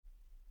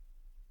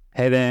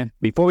Hey there.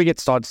 Before we get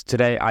started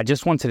today, I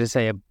just wanted to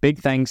say a big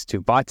thanks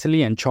to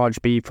Vitally and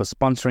ChargeBee for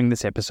sponsoring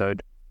this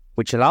episode,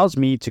 which allows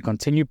me to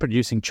continue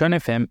producing Churn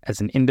FM as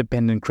an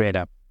independent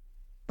creator.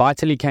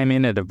 Vitally came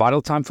in at a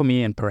vital time for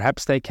me, and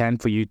perhaps they can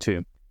for you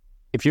too.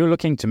 If you're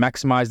looking to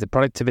maximize the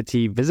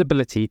productivity,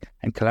 visibility,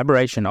 and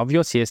collaboration of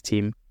your CS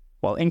team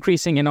while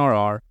increasing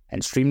NRR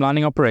and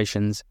streamlining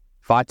operations,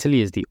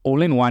 Vitally is the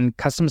all-in-one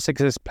customer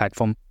success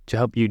platform to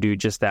help you do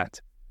just that.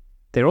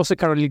 They're also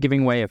currently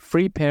giving away a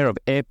free pair of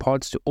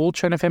AirPods to all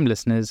Churn FM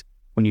listeners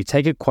when you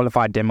take a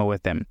qualified demo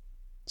with them.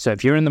 So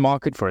if you're in the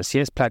market for a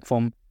CS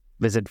platform,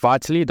 visit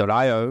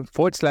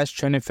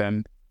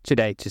vitally.io/ChurnFM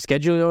today to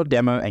schedule your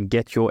demo and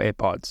get your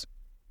AirPods.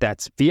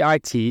 That's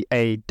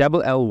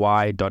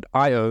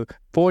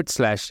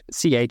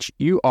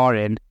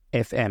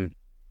vitally.io/CHURNFM.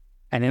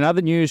 And in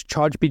other news,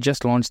 ChargeBee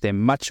just launched their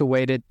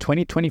much-awaited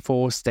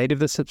 2024 State of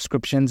the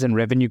Subscriptions and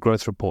Revenue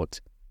Growth Report,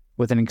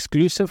 with an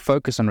exclusive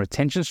focus on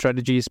retention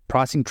strategies,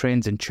 pricing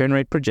trends, and churn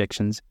rate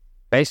projections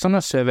based on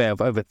a survey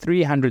of over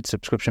 300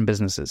 subscription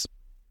businesses.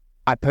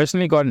 I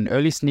personally got an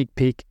early sneak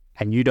peek,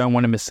 and you don't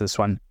want to miss this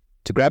one.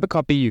 To grab a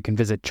copy, you can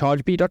visit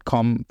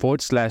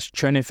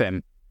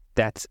chargebee.com/ChurnFM.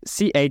 That's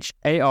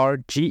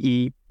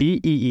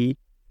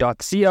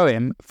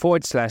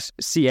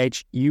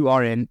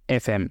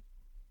ChargeBee.com/CHURNFM.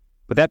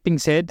 With that being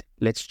said,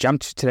 let's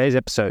jump to today's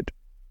episode.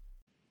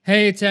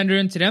 Hey, it's Andrew,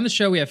 and today on the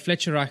show we have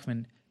Fletcher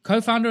Richman,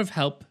 co-founder of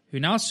Halp, who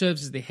now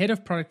serves as the head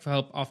of product for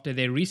Halp after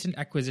their recent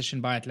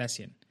acquisition by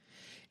Atlassian.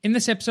 In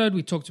this episode,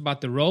 we talked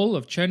about the role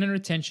of churn and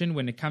retention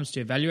when it comes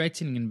to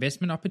evaluating an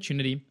investment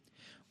opportunity.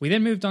 We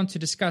then moved on to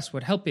discuss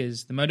what Halp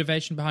is, the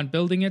motivation behind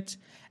building it,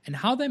 and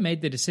how they made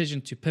the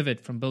decision to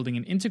pivot from building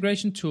an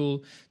integration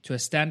tool to a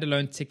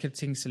standalone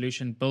ticketing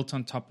solution built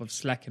on top of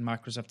Slack and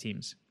Microsoft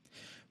Teams.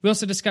 We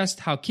also discussed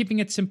how keeping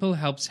it simple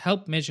helps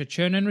Halp measure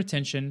churn and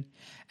retention,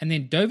 and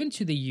then dove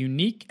into the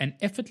unique and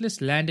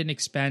effortless land and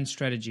expand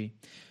strategy.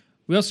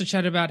 We also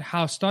chatted about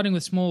how starting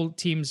with small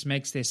teams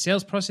makes their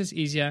sales process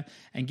easier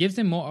and gives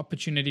them more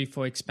opportunity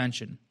for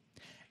expansion.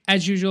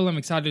 As usual, I'm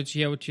excited to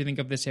hear what you think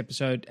of this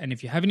episode, and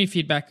if you have any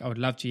feedback, I would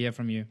love to hear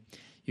from you.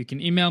 You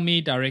can email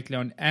me directly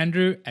on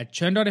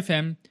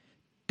andrew@churn.fm.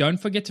 Don't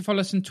forget to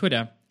follow us on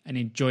Twitter, and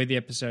enjoy the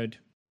episode.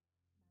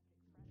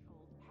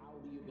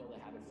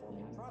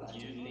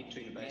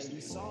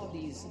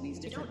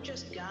 You don't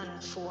just gun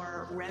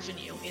for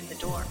revenue in the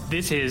door.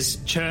 This is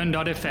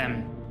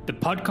Churn.fm, the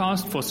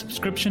podcast for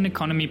subscription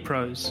economy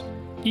pros.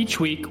 Each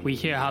week, we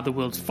hear how the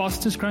world's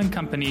fastest growing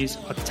companies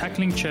are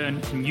tackling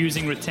churn and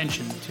using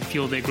retention to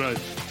fuel their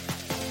growth.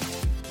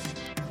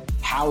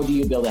 How do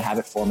you build a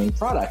habit-forming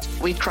product?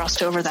 We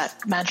crossed over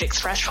that magic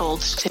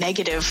threshold to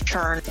negative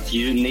churn.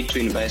 You need to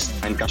invest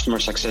in customer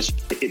success.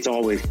 It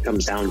always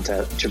comes down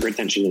to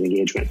retention and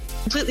engagement.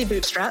 Completely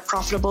bootstrapped,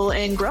 profitable,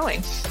 and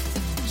growing.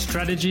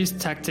 Strategies,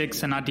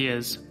 tactics, and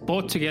ideas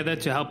brought together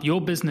to help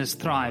your business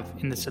thrive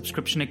in the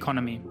subscription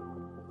economy.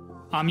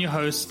 I'm your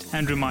host,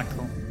 Andrew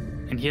Michael,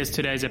 and here's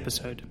today's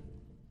episode.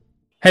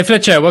 Hey,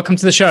 Fletcher, welcome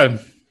to the show.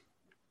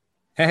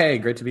 Hey,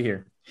 great to be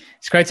here.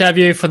 It's great to have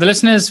you. For the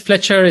listeners,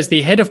 Fletcher is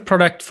the head of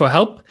product for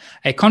Halp,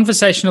 a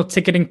conversational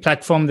ticketing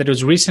platform that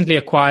was recently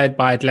acquired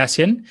by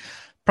Atlassian.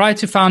 Prior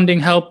to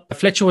founding Halp,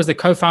 Fletcher was the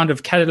co-founder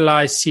of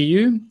Catalyze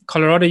CU,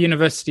 Colorado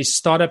University's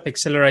startup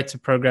accelerator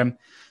program.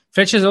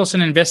 Fletcher is also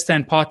an investor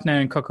and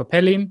partner in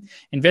Cocopelli,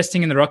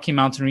 investing in the Rocky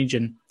Mountain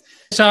region.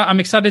 So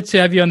I'm excited to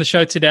have you on the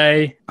show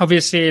today.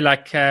 Obviously,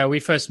 we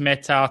first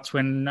met out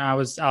when I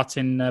was out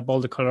in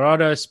Boulder,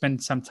 Colorado,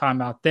 spent some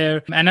time out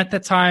there. And at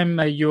the time,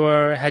 you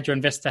had your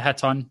investor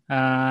hat on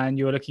and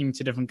you were looking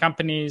into different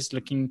companies,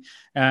 looking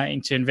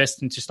into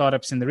invest into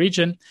startups in the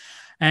region.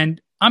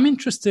 And I'm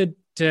interested,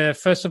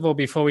 first of all,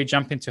 before we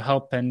jump into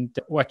Halp and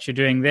what you're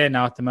doing there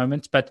now at the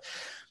moment, but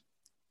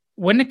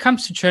when it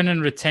comes to churn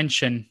and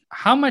retention,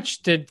 how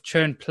much did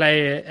churn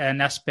play an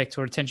aspect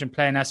or retention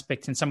play an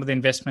aspect in some of the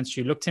investments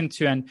you looked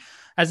into? And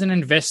as an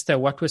investor,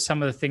 what were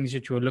some of the things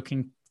that you were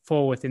looking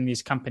for within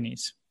these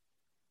companies?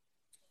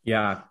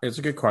 Yeah, it's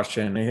a good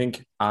question. I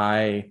think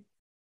it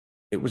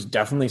was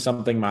definitely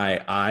something my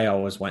eye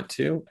always went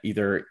to.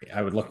 Either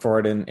I would look for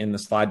it in the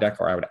slide deck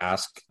or I would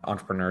ask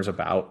entrepreneurs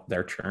about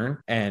their churn.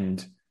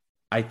 And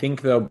I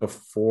think though,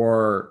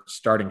 before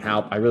starting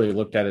Halp, I really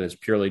looked at it as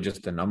purely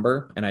just a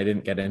number, and I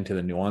didn't get into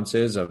the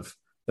nuances of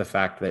the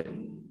fact that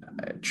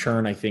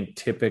churn, I think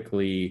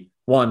typically,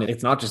 one,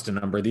 it's not just a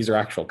number. These are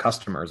actual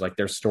customers. Like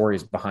there's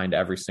stories behind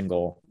every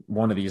single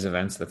one of these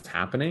events that's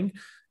happening.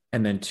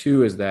 And then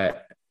two is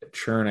that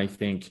churn, I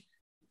think,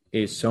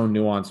 is so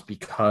nuanced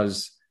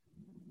because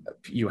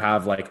you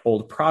have like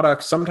old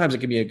products. Sometimes it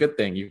can be a good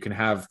thing. You can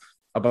have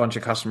a bunch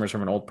of customers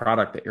from an old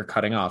product that you're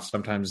cutting off.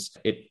 Sometimes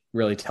it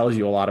really tells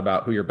you a lot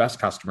about who your best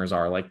customers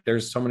are. Like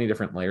there's so many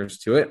different layers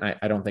to it. And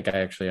I don't think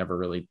I actually ever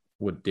really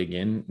would dig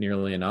in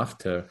nearly enough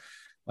to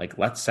like,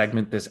 let's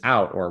segment this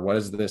out, or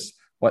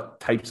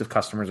what types of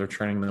customers are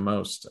churning the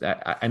most.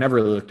 I never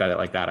really looked at it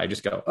like that. I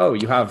just go, oh,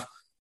 you have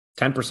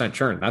 10%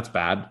 churn. That's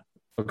bad.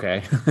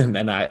 Okay. And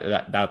then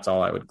that's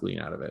all I would glean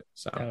out of it.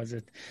 So that was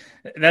it.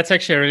 That's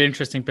actually a really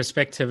interesting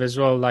perspective as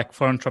well, like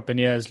for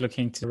entrepreneurs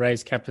looking to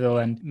raise capital,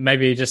 and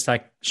maybe just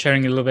like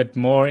sharing a little bit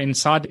more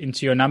insight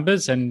into your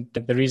numbers and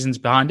the reasons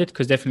behind it.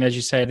 Because definitely, as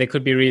you say, there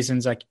could be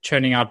reasons like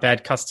churning out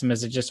bad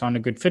customers that just aren't a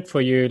good fit for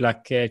you.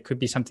 Like it could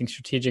be something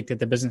strategic that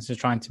the business is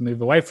trying to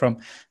move away from.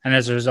 And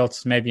as a result,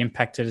 it's maybe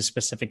impacted a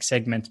specific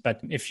segment.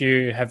 But if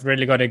you have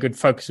really got a good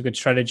focus, a good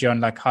strategy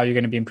on like how you're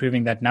going to be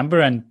improving that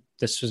number, and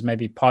this was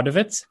maybe part of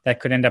it,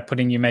 that could end up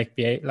putting you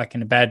maybe like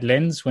in a bad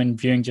lens when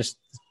viewing just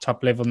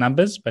top level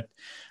numbers. But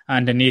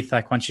underneath,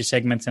 like once you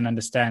segment and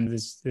understand,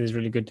 there's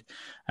really good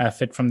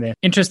fit from there.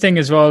 Interesting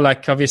as well,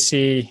 like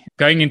obviously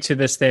going into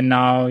this then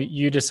now,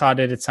 you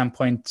decided at some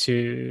point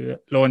to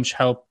launch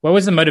Halp. What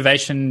was the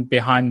motivation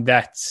behind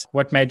that?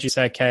 What made you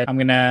say, okay, I'm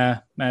going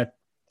to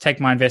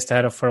take my investor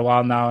hat off for a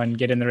while now and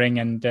get in the ring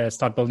and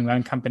start building my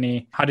own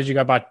company? How did you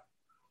go about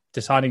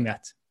deciding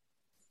that?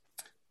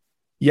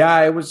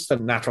 Yeah, it was a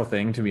natural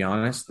thing, to be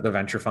honest. The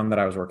venture fund that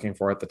I was working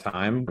for at the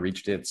time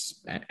reached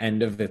its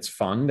end of its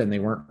fund and they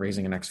weren't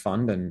raising a next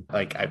fund. And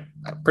like, I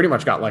pretty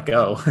much got let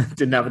go,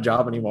 didn't have a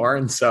job anymore.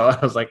 And so I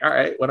was like, all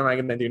right, what am I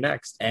going to do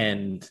next?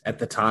 And at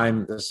the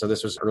time, so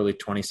this was early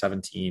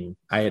 2017,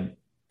 I'm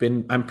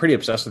pretty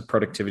obsessed with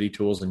productivity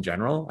tools in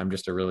general. I'm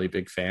just a really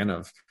big fan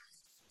of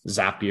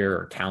Zapier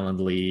or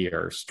Calendly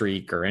or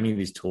Streak or any of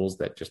these tools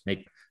that just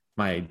make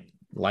my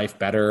life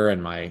better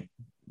and my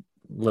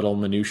little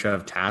minutia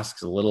of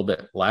tasks a little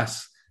bit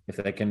less. If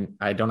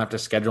I don't have to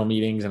schedule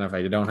meetings, and if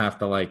I don't have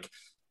to like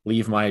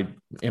leave my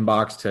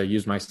inbox to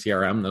use my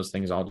CRM, those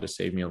things all just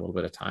save me a little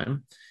bit of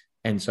time.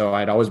 And so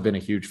I'd always been a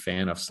huge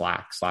fan of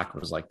Slack. Slack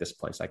was like this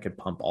place I could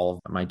pump all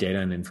of my data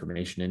and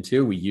information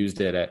into. We used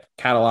it at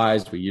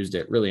Catalyzed. We used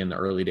it really in the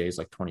early days,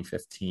 like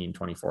 2015,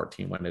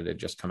 2014, when it had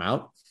just come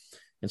out.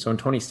 And so in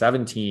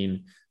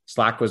 2017,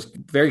 Slack was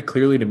very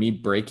clearly to me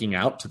breaking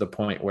out to the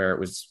point where it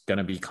was going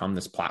to become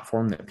this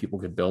platform that people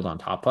could build on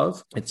top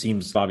of. It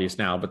seems obvious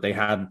now, but they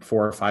had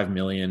 4 or 5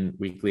 million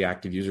weekly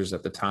active users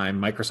at the time.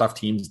 Microsoft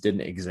Teams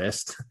didn't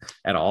exist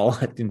at all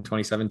in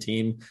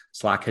 2017.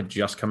 Slack had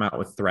just come out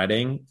with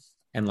threading,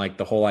 and like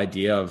the whole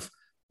idea of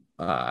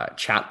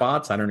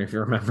chatbots. I don't know if you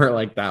remember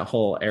like that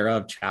whole era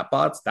of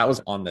chatbots. That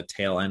was on the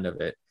tail end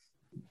of it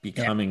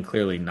becoming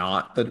clearly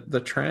not the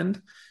trend.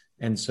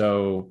 And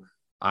so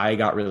I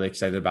got really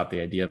excited about the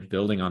idea of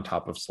building on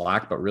top of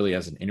Slack, but really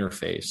as an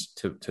interface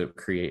to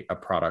create a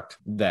product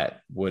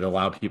that would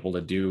allow people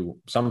to do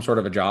some sort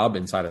of a job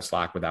inside of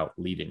Slack without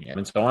leaving it.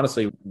 And so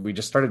honestly, we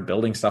just started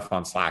building stuff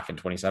on Slack in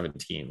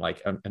 2017.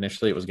 Like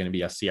initially it was going to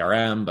be a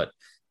CRM, but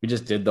we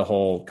just did the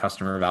whole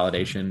customer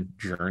validation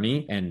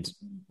journey and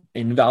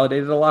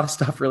invalidated a lot of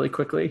stuff really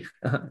quickly,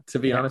 to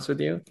be honest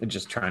with you. And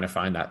just trying to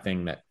find that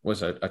thing that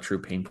was a true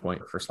pain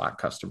point for Slack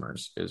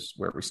customers is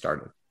where we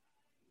started.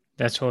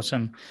 That's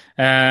awesome.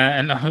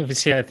 And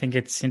obviously, I think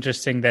it's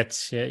interesting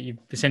that you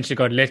essentially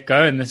got let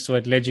go, and this is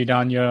what led you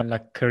down your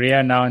like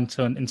career now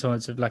into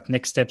sort of like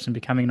next steps and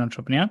becoming an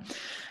entrepreneur.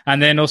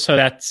 And then also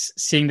that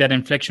seeing that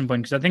inflection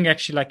point, because I think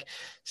actually like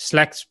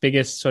Slack's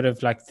biggest sort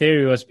of like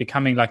theory was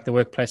becoming like the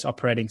workplace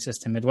operating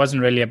system. It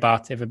wasn't really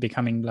about ever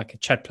becoming like a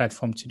chat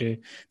platform to do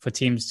for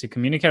teams to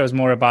communicate. It was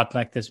more about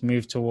like this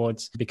move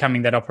towards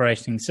becoming that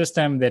operating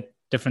system that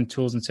different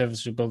tools and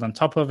services we build on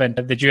top of, and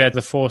that you had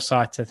the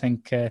foresight, I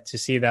think, to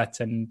see that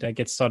and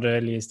get started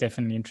early is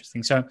definitely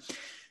interesting. So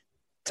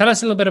tell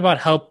us a little bit about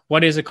Halp.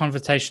 What is a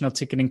conversational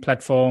ticketing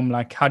platform?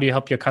 Like, how do you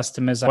help your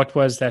customers? What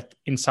was that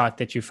insight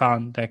that you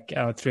found like,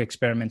 through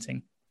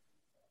experimenting?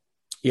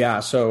 Yeah,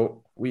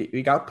 so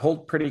we got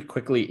pulled pretty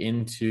quickly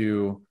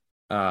into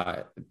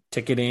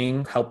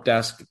ticketing, help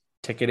desk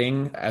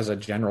ticketing as a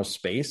general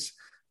space,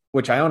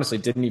 which I honestly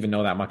didn't even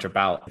know that much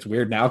about. It's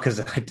weird now because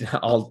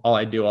all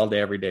I do all day,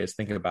 every day is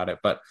thinking about it.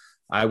 But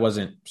I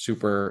wasn't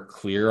super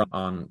clear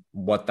on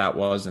what that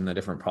was and the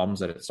different problems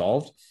that it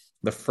solved.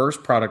 The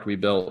first product we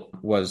built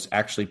was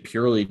actually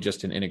purely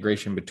just an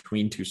integration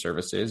between two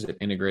services. It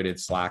integrated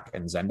Slack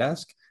and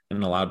Zendesk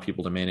and allowed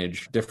people to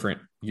manage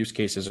different use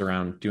cases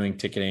around doing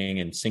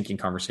ticketing and syncing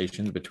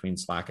conversations between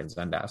Slack and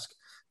Zendesk.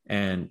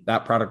 And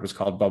that product was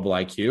called Bubble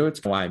IQ.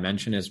 It's why I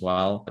mentioned as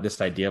well, this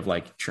idea of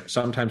like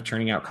sometimes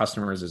churning out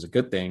customers is a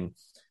good thing.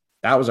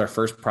 That was our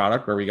first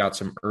product where we got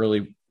some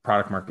early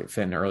product market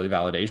fit and early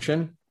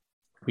validation.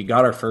 We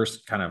got our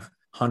first kind of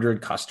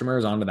 100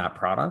 customers onto that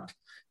product.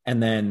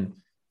 And then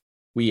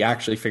we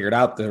actually figured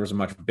out there was a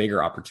much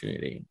bigger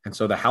opportunity. And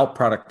so the Halp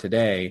product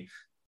today,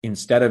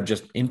 instead of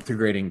just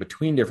integrating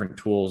between different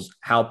tools,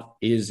 Halp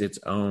is its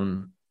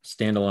own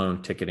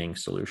standalone ticketing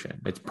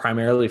solution. It's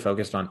primarily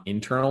focused on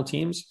internal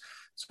teams.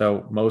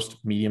 So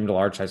most medium to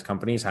large size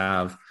companies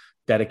have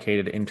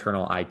dedicated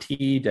internal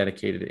IT,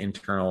 dedicated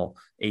internal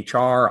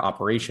HR,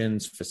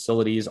 operations,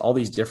 facilities, all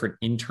these different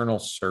internal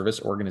service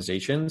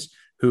organizations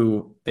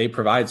who they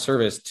provide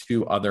service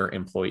to other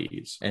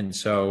employees. And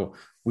so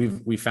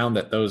we found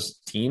that those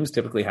teams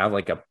typically have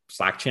like a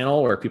Slack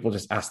channel where people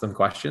just ask them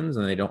questions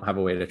and they don't have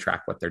a way to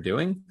track what they're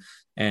doing.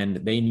 And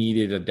they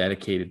needed a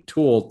dedicated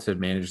tool to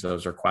manage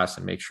those requests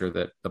and make sure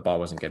that the ball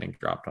wasn't getting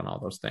dropped on all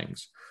those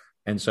things.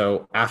 And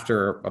so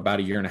after about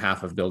a year and a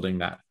half of building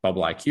that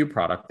Bubble IQ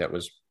product that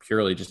was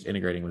purely just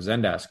integrating with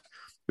Zendesk,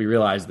 we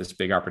realized this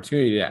big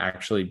opportunity to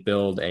actually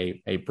build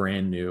a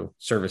brand new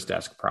service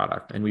desk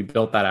product. And we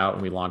built that out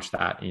and we launched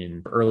that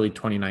in early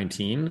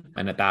 2019.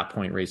 And at that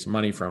point, raised some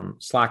money from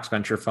Slack's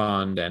venture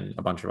fund and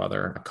a bunch of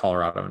other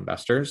Colorado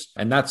investors.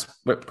 And that's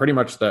what pretty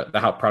much the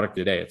Halp product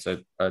today. It's a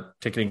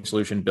ticketing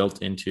solution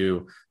built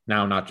into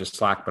now not just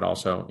Slack, but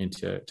also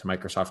into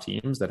Microsoft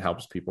Teams that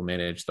helps people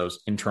manage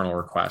those internal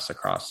requests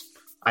across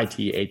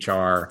IT,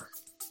 HR,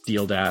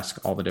 deal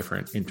desk, all the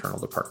different internal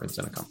departments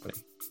in a company.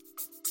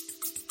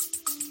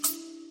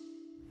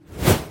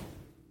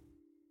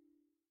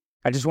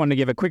 I just want to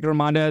give a quick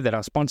reminder that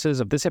our sponsors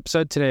of this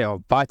episode today are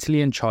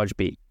Vitally and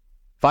ChargeBee.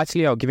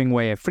 Vitally are giving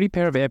away a free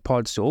pair of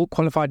AirPods to all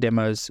qualified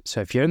demos,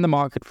 so if you're in the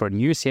market for a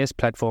new CS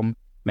platform,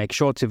 make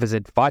sure to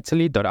visit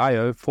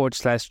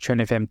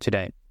vitally.io/ChurnFM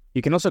today.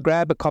 You can also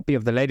grab a copy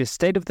of the latest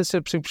State of the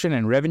Subscription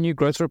and Revenue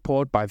Growth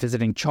Report by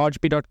visiting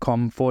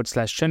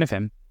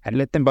chargebee.com/ChurnFM and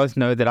let them both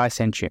know that I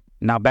sent you.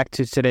 Now back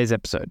to today's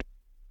episode.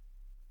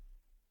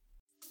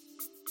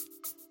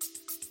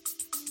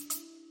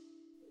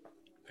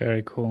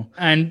 Very cool.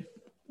 And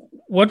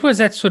what was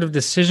that sort of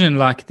decision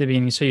like at the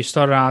beginning? So you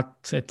started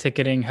out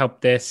ticketing,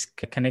 help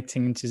desk,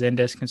 connecting into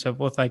Zendesk and so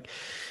forth. Like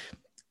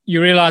you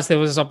realized there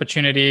was this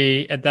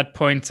opportunity at that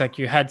point, like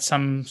you had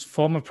some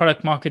form of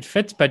product market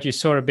fit, but you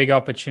saw a big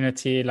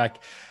opportunity.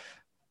 Like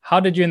how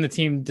did you and the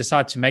team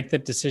decide to make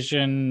that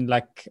decision?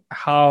 Like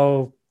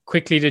how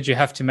quickly did you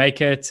have to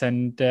make it?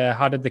 And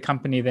how did the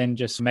company then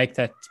just make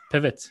that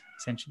pivot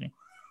essentially?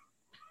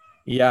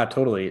 Yeah,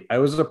 totally. It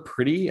was a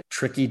pretty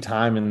tricky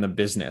time in the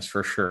business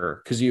for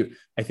sure. Because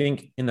I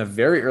think in the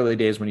very early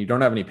days when you don't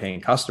have any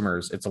paying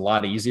customers, it's a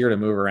lot easier to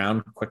move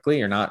around quickly.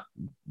 You're not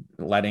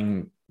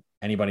letting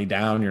anybody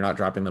down. You're not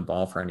dropping the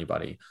ball for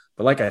anybody.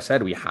 But like I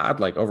said, we had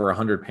like over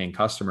 100 paying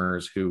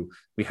customers who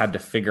we had to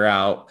figure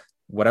out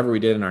whatever we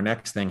did in our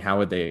next thing, how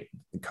would they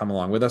come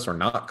along with us or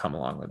not come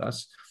along with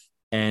us?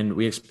 And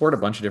we explored a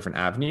bunch of different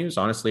avenues.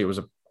 Honestly, it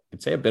was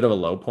I'd say a bit of a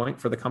low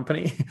point for the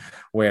company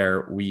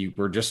where we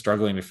were just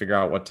struggling to figure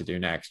out what to do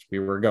next. We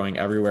were going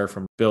everywhere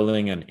from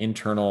building an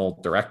internal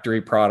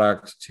directory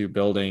product to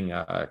building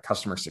a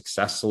customer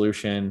success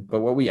solution. But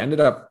what we ended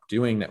up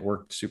doing that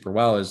worked super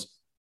well is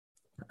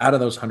out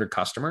of those 100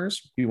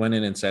 customers, we went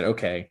in and said,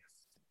 okay,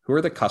 who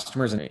are the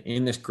customers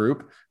in this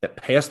group that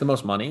pay us the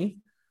most money,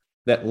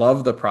 that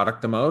love the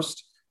product the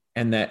most,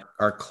 and that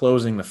are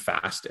closing the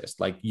fastest,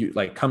 like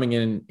coming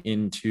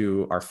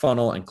into our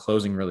funnel and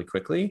closing really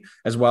quickly,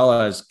 as well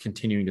as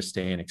continuing to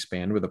stay and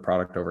expand with the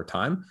product over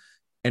time.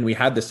 And we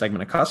had this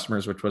segment of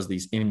customers, which was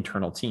these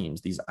internal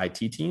teams, these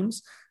IT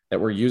teams that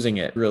were using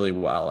it really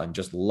well and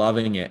just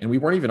loving it. And we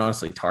weren't even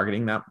honestly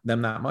targeting them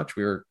that much.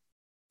 We were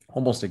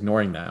almost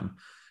ignoring them.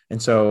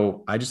 And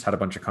so I just had a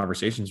bunch of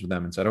conversations with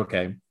them and said,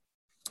 okay,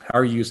 how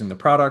are you using the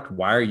product?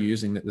 Why are you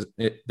using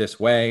it this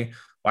way?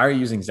 Why are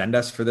you using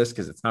Zendesk for this?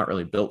 Because it's not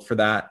really built for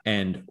that.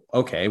 And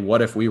okay,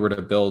 what if we were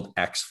to build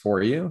X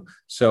for you?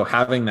 So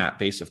having that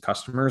base of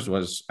customers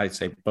was, I'd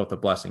say, both a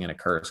blessing and a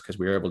curse, because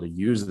we were able to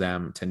use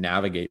them to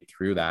navigate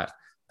through that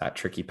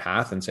tricky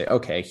path and say,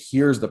 okay,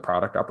 here's the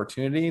product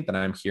opportunity that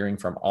I'm hearing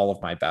from all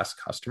of my best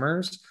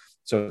customers.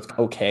 So it's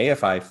okay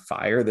if I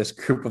fire this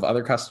group of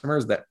other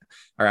customers that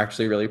are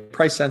actually really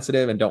price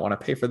sensitive and don't want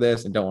to pay for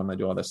this and don't want to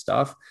do all this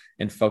stuff,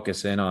 and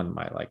focus in on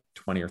my like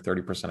 20 or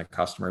 30% of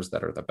customers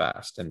that are the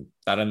best. And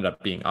that ended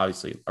up being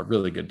obviously a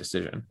really good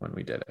decision when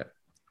we did it.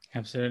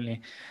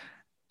 Absolutely.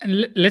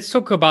 And let's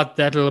talk about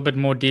that a little bit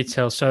more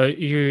detail. So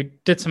you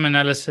did some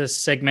analysis,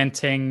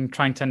 segmenting,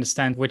 trying to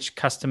understand which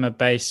customer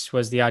base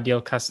was the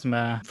ideal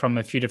customer from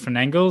a few different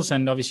angles.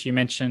 And obviously you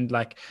mentioned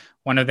like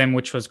one of them,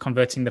 which was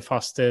converting the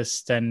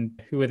fastest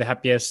and who were the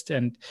happiest.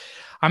 And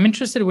I'm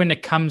interested when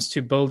it comes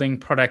to building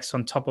products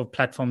on top of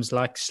platforms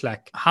like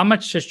Slack, how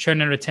much does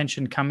churn and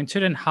retention come into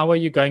it? And how are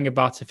you going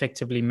about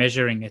effectively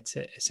measuring it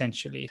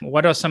essentially?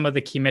 What are some of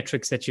the key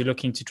metrics that you're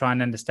looking to try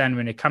and understand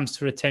when it comes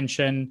to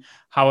retention?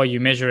 How are you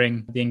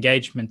measuring the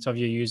engagement of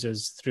your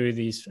users through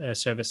these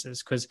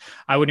services? Because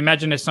I would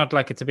imagine it's not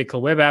like a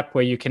typical web app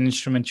where you can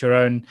instrument your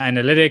own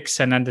analytics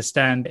and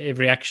understand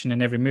every action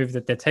and every move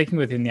that they're taking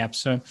within the app.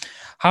 So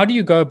how do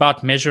you go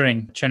about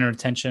measuring churn and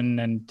retention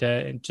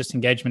and just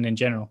engagement in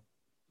general?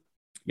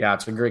 Yeah,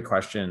 it's a great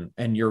question.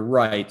 And you're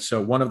right.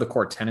 So one of the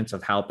core tenets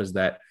of Halp is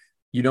that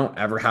you don't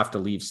ever have to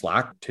leave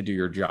Slack to do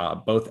your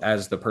job, both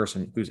as the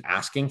person who's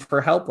asking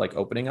for help, like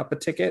opening up a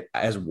ticket,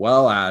 as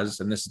well as,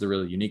 and this is the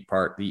really unique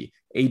part, the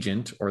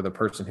agent or the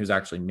person who's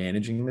actually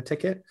managing the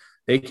ticket.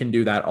 They can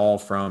do that all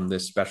from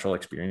this special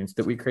experience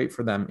that we create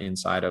for them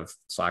inside of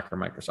Slack or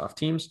Microsoft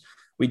Teams.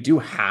 We do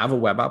have a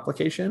web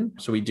application.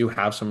 So we do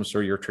have some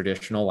sort of your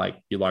traditional, like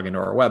you log into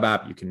our web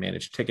app, you can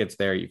manage tickets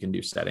there, you can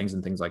do settings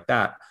and things like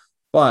that.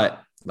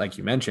 But like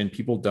you mentioned,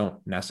 people don't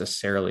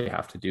necessarily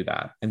have to do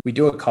that. And we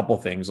do a couple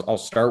things. I'll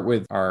start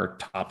with our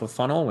top of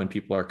funnel when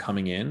people are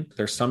coming in.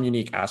 There's some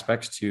unique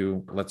aspects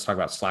to, let's talk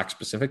about Slack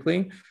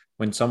specifically.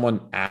 When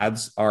someone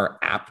adds our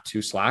app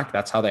to Slack,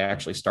 that's how they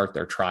actually start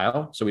their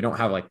trial. So we don't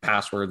have like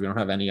passwords. We don't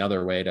have any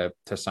other way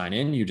to sign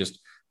in. You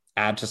just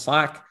add to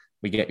Slack.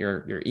 We get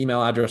your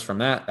email address from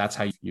that. That's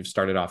how you've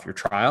started off your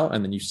trial.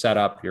 And then you set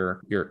up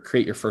your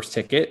create your first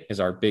ticket is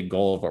our big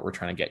goal of what we're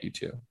trying to get you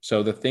to.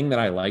 So the thing that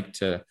I like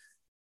to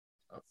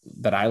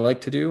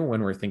do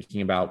when we're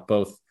thinking about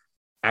both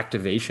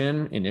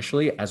activation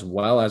initially, as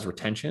well as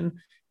retention,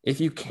 if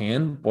you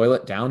can boil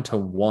it down to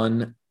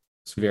one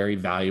very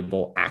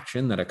valuable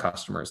action that a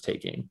customer is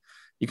taking.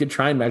 You could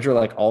try and measure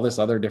like all this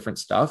other different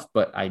stuff,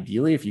 but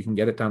ideally, if you can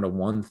get it down to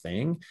one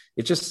thing,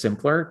 it's just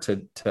simpler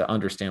to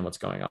understand what's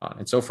going on.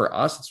 And so for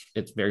us,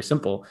 it's very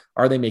simple.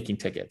 Are they making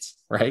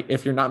tickets, right?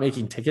 If you're not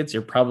making tickets,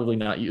 you're probably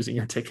not using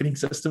your ticketing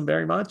system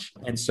very much.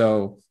 And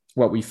so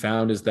what we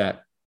found is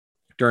that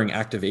during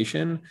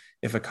activation,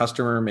 if a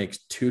customer makes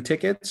 2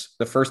 tickets,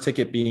 the first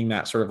ticket being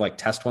that sort of like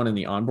test one in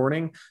the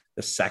onboarding,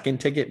 the second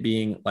ticket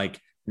being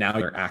like, now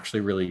you're actually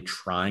really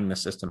trying the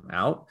system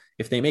out.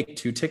 If they make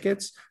 2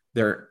 tickets,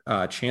 their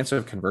chance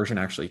of conversion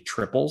actually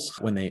triples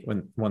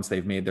once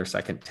they've made their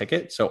second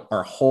ticket. So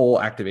our whole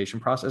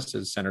activation process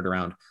is centered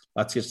around,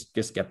 let's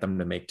just get them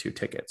to make 2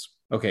 tickets.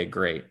 Okay,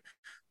 great.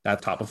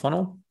 That's top of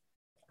funnel.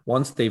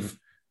 Once they've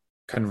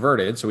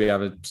converted, so we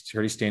have a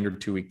pretty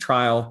standard 2-week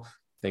trial.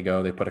 They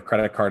put a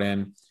credit card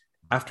in.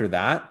 After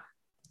that,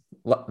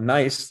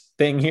 nice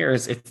thing here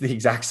is it's the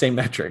exact same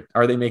metric.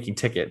 Are they making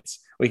tickets?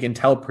 We can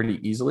tell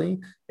pretty easily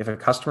if a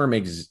customer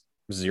makes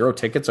 0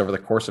 tickets over the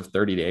course of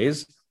 30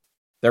 days,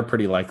 they're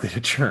pretty likely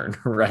to churn,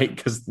 right?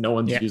 Because no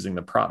one's using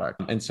the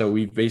product. And so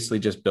we've basically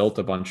just built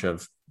a bunch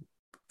of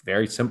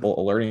very simple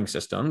alerting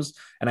systems.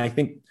 And I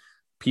think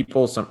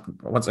people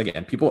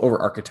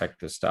over-architect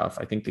this stuff.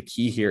 I think the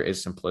key here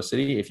is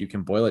simplicity. If you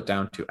can boil it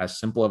down to as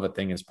simple of a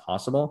thing as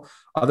possible,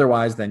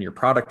 otherwise then your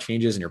product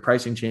changes and your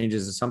pricing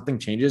changes and something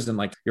changes and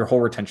like your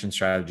whole retention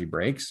strategy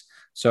breaks.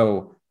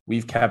 So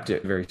we've kept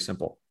it very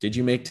simple. Did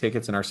you make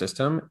tickets in our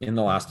system in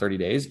the last 30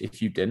 days?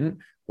 If you didn't,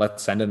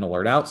 let's send an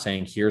alert out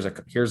saying, here's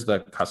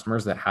the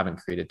customers that haven't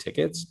created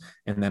tickets.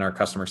 And then our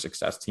customer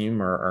success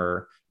team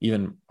or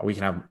even we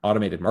can have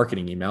automated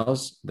marketing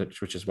emails,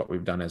 which is what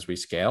we've done as we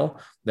scale,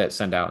 that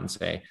send out and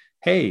say,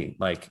 hey,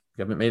 like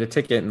you haven't made a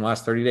ticket in the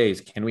last 30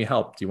 days. Can we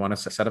help? Do you want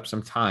us to set up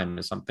some time?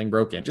 Is something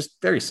broken?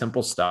 Just very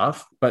simple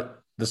stuff.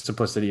 But the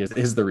simplicity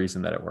is the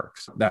reason that it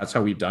works. That's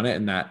how we've done it.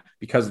 And that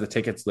because the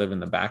tickets live in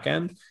the back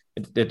end,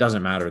 it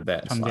doesn't matter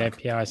that on Slack.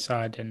 the API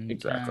side. And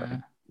exactly.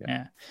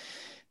 Yeah.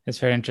 It's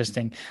very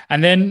interesting.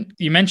 And then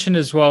you mentioned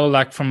as well,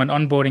 like from an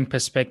onboarding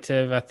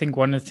perspective, I think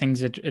one of the things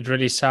that it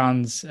really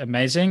sounds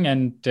amazing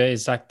and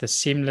is like the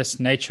seamless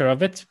nature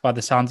of it by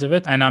the sounds of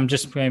it. And I'm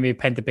just maybe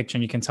paint the picture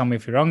and you can tell me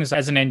if you're wrong.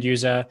 As an end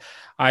user,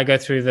 I go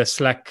through the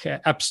Slack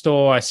app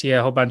store. I see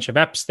a whole bunch of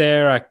apps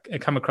there. I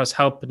come across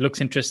Halp. It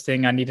looks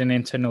interesting. I need an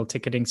internal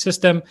ticketing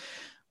system.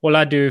 All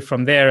I do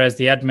from there as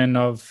the admin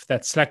of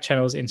that Slack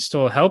channel is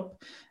install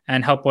Halp,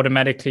 and Halp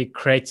automatically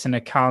creates an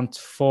account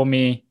for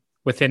me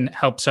within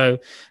Halp. So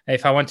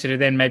if I wanted to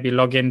then maybe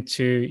log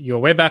into your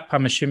web app,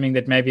 I'm assuming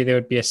that maybe there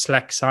would be a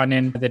Slack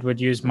sign-in that would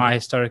use my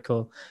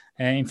historical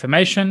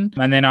information,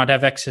 and then I'd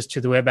have access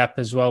to the web app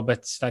as well.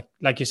 But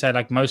like you said,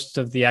 like most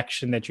of the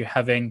action that you're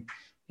having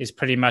is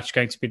pretty much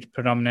going to be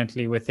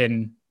predominantly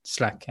within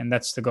Slack, and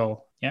that's the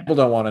goal. Yeah. People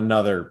don't want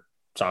another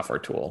software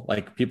tool.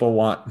 Like people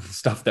want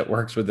stuff that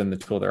works within the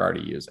tool they're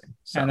already using.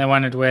 So. And they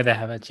want it where they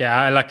have it. Yeah,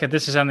 I like it.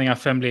 This is something I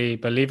firmly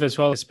believe as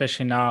well,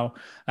 especially now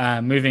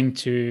moving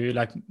to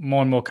like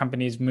more and more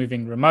companies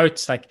moving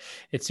remote. Like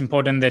it's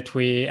important that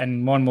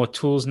and more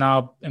tools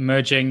now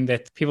emerging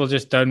that people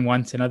just don't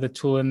want another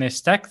tool in their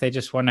stack. They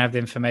just want to have the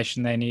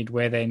information they need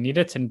where they need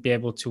it and be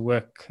able to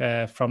work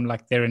from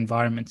like their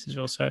environment as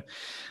well. So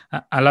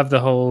I love the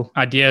whole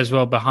idea as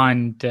well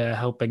behind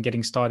Halp and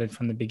getting started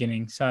from the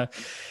beginning. So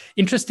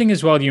interesting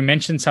as well. You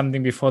mentioned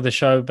something before the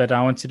show, but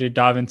I wanted to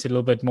dive into a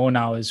little bit more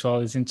now as well,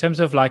 is in terms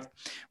of like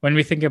when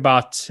we think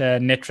about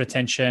net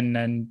retention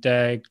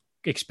and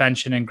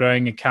expansion and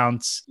growing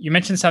accounts. You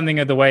mentioned something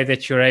of the way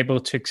that you're able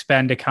to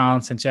expand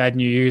accounts and to add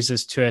new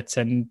users to it.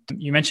 And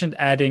you mentioned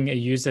adding a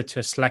user to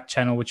a Slack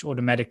channel, which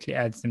automatically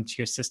adds them to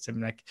your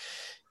system. Like,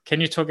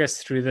 can you talk us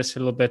through this a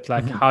little bit?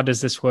 Like, how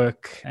does this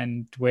work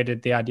and where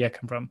did the idea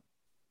come from?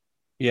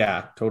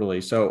 Yeah,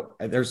 totally. So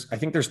I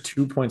think there's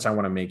 2 points I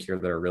want to make here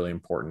that are really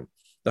important.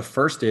 The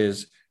first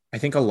is, I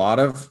think a lot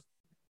of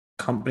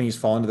companies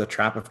fall into the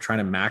trap of trying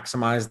to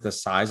maximize the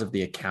size of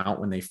the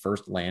account when they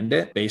first land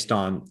it based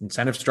on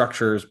incentive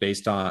structures,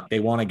 based on they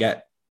want to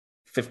get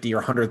 $50,000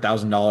 or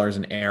 $100,000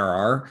 in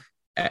ARR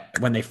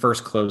when they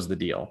first close the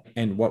deal.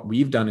 And what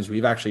we've done is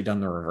we've actually done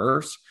the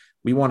reverse.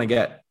 We want to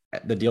get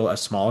the deal as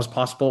small as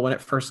possible when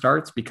it first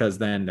starts, because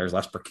then there's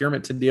less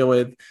procurement to deal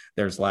with.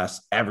 There's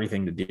less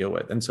everything to deal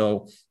with. And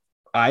so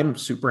I'm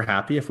super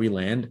happy if we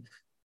land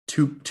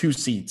two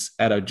seats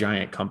at a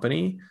giant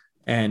company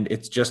And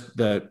it's just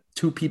the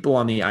two people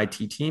on the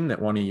IT team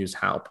that want to use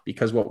Halp,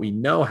 because what we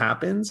know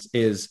happens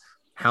is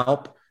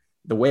Halp,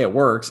 the way it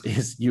works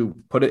is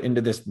you put it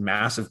into this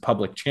massive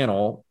public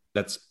channel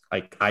that's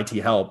like IT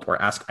help,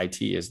 or Ask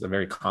IT is the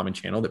very common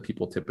channel that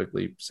people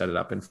typically set it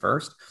up in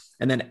first.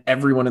 And then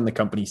everyone in the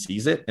company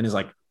sees it and is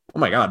like, oh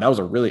my God, that was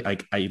a really,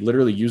 like, I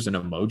literally used an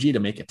emoji to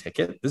make a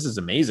ticket. This is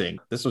amazing.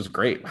 This was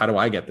great. How do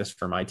I get this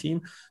for my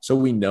team? So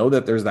we know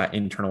that there's that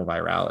internal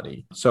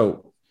virality.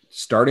 So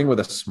starting with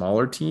a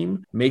smaller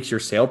team makes your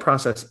sale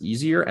process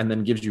easier and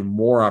then gives you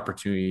more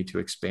opportunity to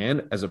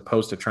expand, as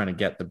opposed to trying to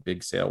get the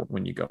big sale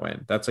when you go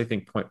in. That's, I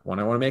think, point one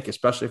I want to make,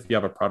 especially if you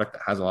have a product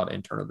that has a lot of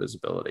internal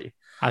visibility.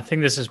 I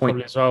think this is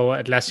probably as well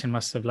what Atlassian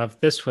must have loved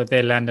this with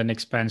their land and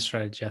expand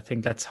strategy. I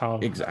think that's how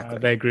exactly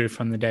they grew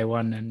from the day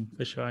one. And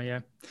for sure, yeah.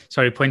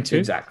 Sorry, point two.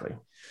 Exactly.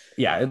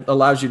 Yeah, it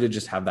allows you to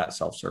just have that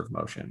self-serve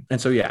motion. And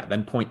so, yeah,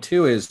 then point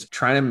two is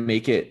trying to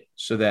make it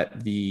so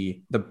that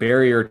the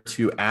barrier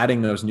to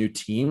adding those new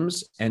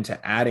teams and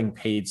to adding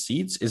paid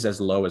seats is as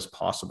low as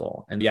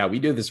possible. And yeah, we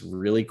do this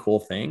really cool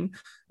thing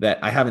that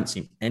I haven't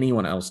seen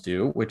anyone else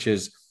do, which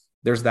is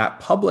there's that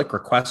public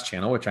request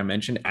channel, which I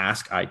mentioned,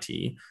 Ask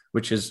IT,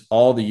 which is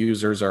all the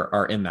users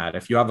are in that.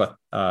 If you have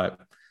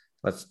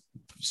let's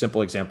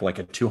simple example, like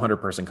a 200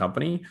 person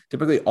company,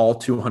 typically all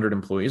 200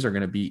 employees are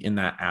going to be in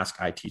that Ask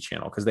IT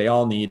channel because they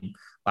all need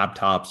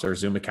laptops or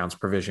Zoom accounts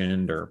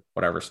provisioned or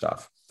whatever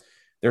stuff.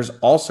 There's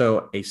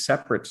also a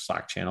separate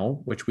Slack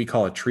channel, which we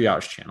call a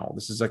triage channel.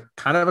 This is a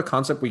kind of a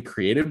concept we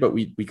created, but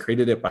we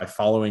created it by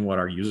following what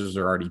our users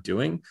are already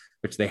doing,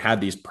 which they had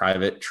these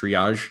private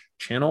triage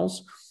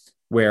channels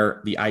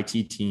where the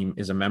IT team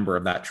is a member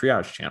of that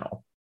triage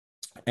channel.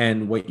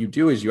 And what you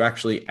do is you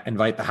actually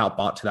invite the Halp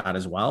bot to that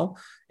as well.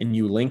 And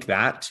you link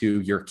that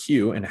to your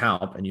queue in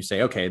Halp. And you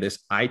say, okay, this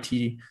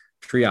IT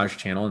triage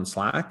channel in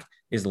Slack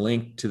is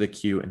linked to the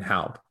queue in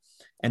Halp.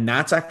 And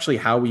that's actually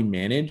how we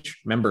manage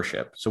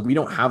membership. So we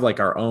don't have like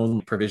our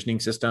own provisioning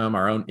system,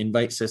 our own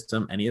invite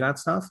system, any of that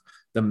stuff.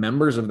 The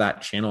members of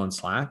that channel in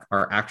Slack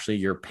are actually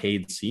your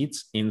paid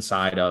seats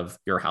inside of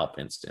your Halp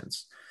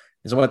instance.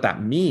 And so what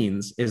that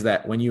means is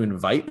that when you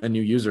invite a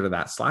new user to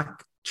that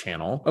Slack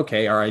channel,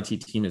 okay, our IT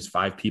team is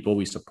 5 people,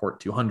 we support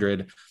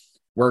 200.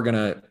 We're going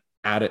to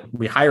add it.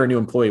 We hire a new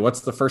employee.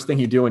 What's the first thing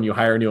you do when you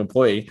hire a new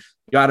employee?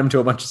 You add them to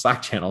a bunch of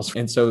Slack channels.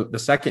 And so the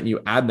second you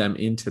add them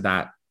into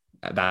that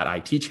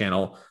IT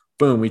channel,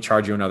 boom, we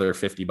charge you another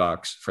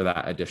 $50 for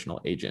that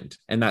additional agent.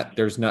 And that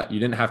you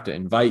didn't have to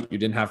invite, you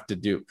didn't have to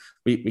do,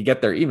 we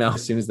get their email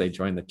as soon as they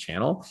join the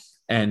channel.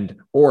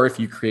 Or if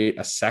you create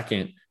a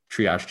second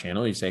triage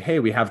channel, you say, hey,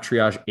 we have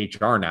triage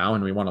HR now,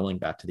 and we want to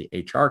link that to the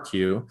HR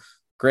queue.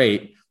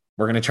 Great.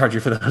 We're going to charge you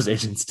for those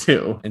agents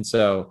too. And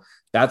so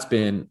that's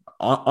been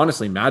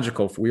honestly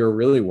magical. We were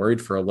really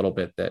worried for a little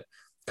bit that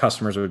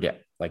customers would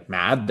get like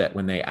mad that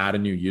when they add a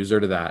new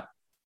user to that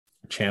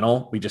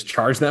channel, we just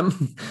charge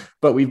them,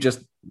 but we've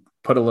just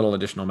put a little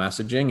additional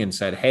messaging and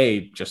said,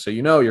 hey, just so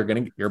you know,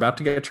 you're about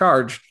to get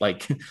charged.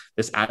 Like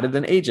this added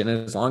an agent.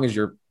 And as long as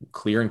you're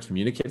clear and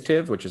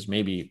communicative, which is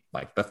maybe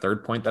like the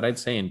third point that I'd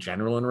say in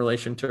general in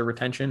relation to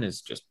retention,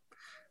 is just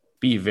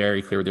be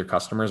very clear with your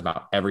customers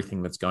about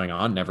everything that's going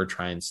on. Never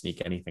try and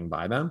sneak anything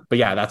by them. But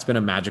yeah, that's been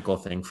a magical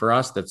thing for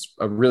us. That's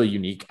a really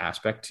unique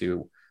aspect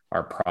to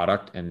our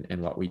product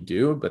and what we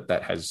do, but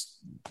that has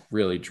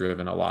really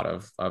driven a lot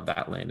of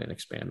that land and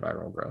expand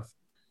viral growth.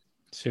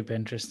 Super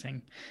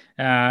interesting.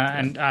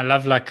 And I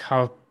love like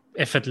how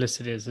effortless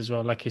it is as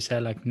well. Like you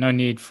said, like no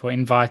need for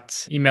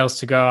invites, emails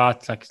to go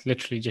out, like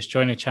literally just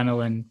join a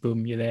channel and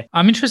boom, you're there.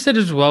 I'm interested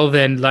as well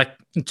then, like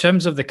in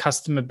terms of the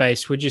customer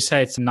base, would you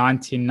say it's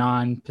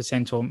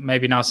 99% or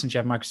maybe now since you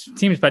have Microsoft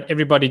Teams, but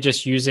everybody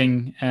just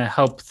using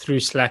Halp through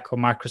Slack or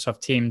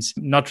Microsoft Teams?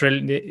 Not really.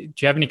 Do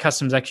you have any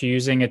customers actually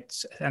using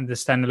it and the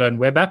standalone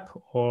web app,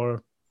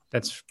 or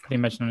that's pretty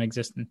much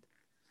non-existent?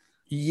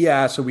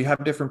 Yeah, so we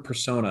have different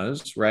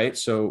personas, right?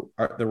 So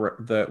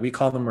we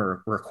call them a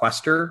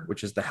requester,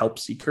 which is the help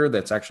seeker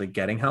that's actually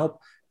getting help.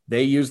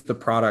 They use the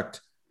product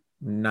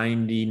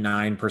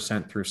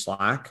 99% through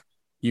Slack.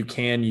 You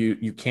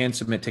can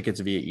submit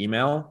tickets via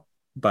email,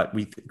 but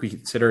we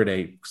consider it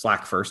a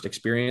Slack first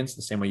experience,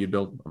 the same way you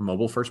build a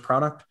mobile first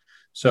product.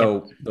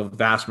 So the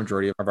vast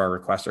majority of our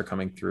requests are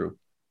coming through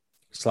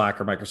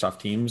Slack or Microsoft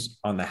Teams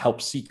on the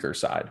help seeker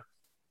side.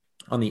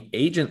 On the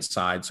agent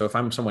side, so if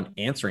I'm someone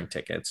answering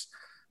tickets,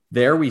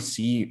 there we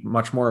see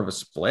much more of a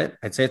split.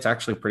 I'd say it's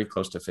actually pretty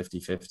close to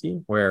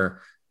 50-50,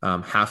 where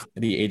half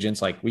the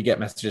agents, like we get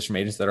messages from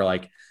agents that are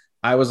like,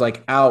 I was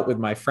like out with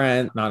my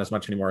friend, not as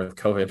much anymore with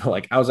COVID, but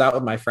like I was out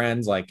with my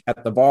friends, like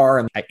at the bar,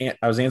 and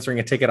I was answering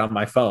a ticket on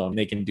my phone.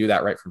 They can do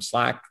that right from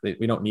Slack.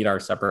 We don't need our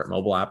separate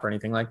mobile app or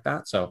anything like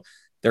that. So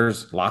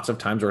there's lots of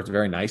times where it's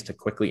very nice to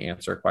quickly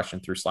answer a question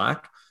through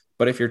Slack.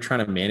 But if you're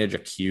trying to manage a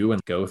queue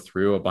and go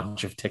through a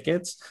bunch of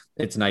tickets,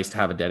 it's nice to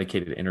have a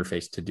dedicated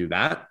interface to do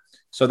that.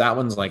 So that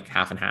one's like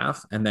half and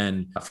half. And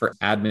then for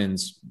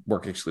admins,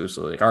 work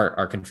exclusively. Like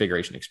our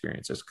configuration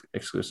experience is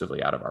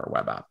exclusively out of our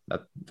web app.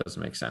 That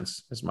doesn't make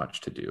sense as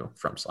much to do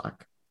from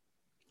Slack.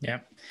 Yeah.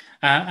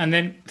 And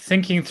then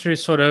thinking through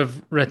sort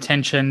of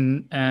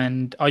retention,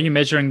 and are you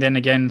measuring then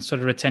again sort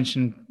of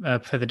retention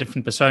for the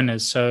different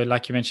personas? So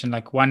like you mentioned,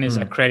 like one is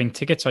like creating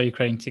tickets. Are you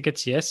creating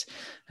tickets? Yes.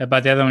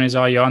 But the other one is,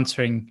 are you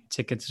answering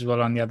tickets as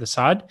well on the other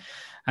side?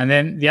 And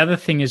then the other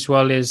thing as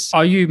well is,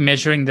 are you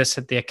measuring this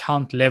at the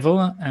account level?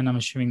 And I'm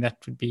assuming that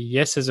would be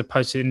yes, as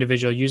opposed to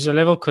individual user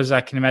level, because I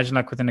can imagine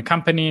like within a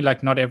company,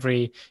 like not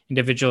every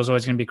individual is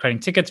always going to be creating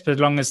tickets, but as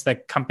long as the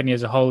company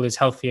as a whole is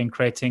healthy and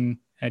creating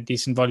a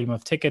decent volume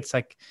of tickets,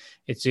 like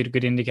it's a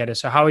good indicator.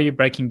 So how are you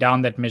breaking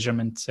down that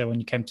measurement when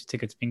you came to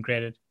tickets being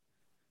created?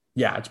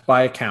 Yeah, it's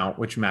by account,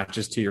 which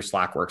matches to your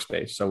Slack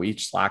workspace. So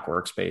each Slack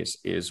workspace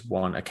is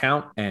one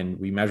account, and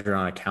we measure it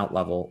on account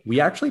level.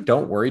 We actually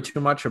don't worry too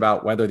much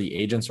about whether the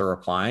agents are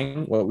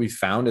replying. What we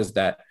found is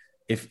that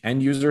if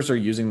end users are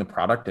using the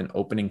product and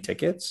opening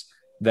tickets,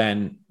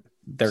 then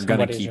they're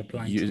going to keep,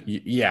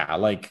 yeah,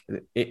 like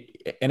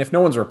it, and if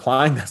no one's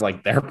replying, that's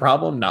like their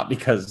problem, not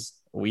because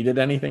we did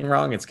anything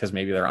wrong. It's because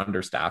maybe they're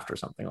understaffed or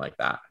something like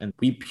that. And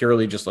we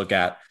purely just look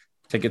at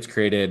tickets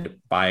created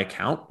by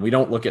account. We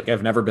don't look at,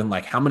 I've never been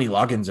like, how many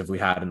logins have we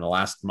had in the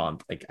last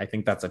month? Like, I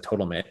think that's a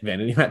total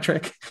vanity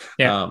metric.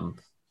 Yeah.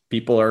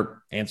 People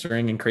are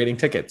answering and creating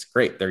tickets.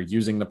 Great. They're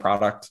using the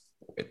product.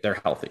 They're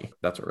healthy.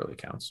 That's what really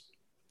counts.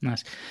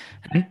 Nice.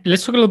 And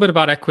let's talk a little bit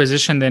about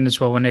acquisition then as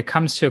well. When it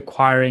comes to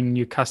acquiring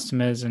new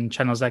customers and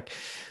channels, like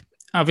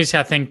obviously,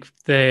 I think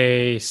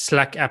the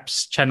Slack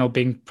apps channel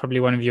being probably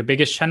one of your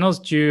biggest channels,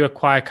 do you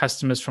acquire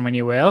customers from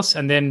anywhere else?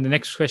 And then the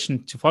next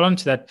question to follow on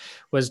to that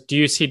was, do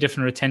you see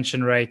different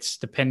retention rates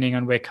depending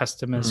on where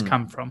customers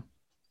come from?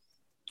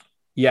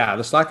 Yeah,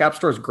 the Slack App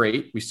Store is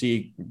great. We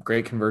see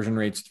great conversion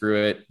rates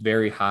through it,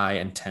 very high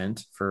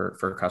intent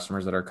for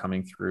customers that are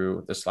coming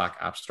through the Slack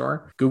App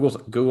Store.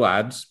 Google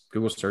Ads,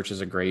 Google Search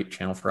is a great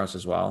channel for us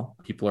as well.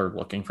 People are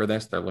looking for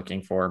this. They're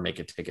looking for make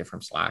a ticket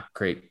from Slack,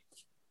 create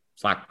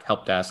Slack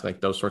help desk, like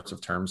those sorts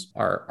of terms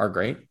are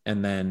great.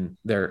 And then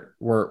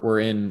we're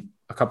in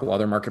a couple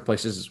other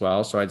marketplaces as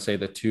well. So I'd say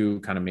the two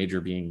kind of major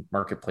being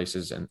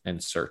marketplaces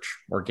and search,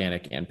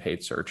 organic and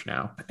paid search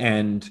now.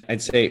 And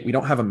I'd say we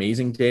don't have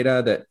amazing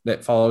data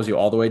that follows you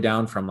all the way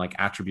down from like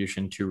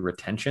attribution to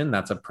retention.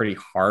 That's a pretty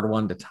hard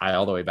one to tie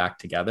all the way back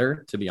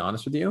together, to be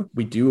honest with you.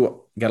 We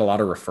do get a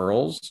lot of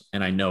referrals,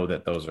 and I know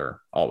that those are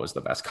always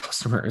the best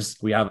customers.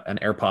 We have an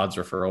AirPods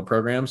referral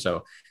program.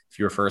 So if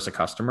you refer us a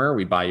customer,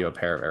 we buy you a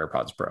pair of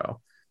AirPods Pro.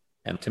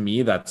 And to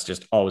me, that's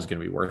just always going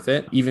to be worth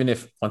it. Even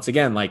if, once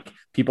again, like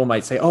people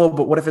might say, oh,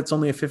 but what if it's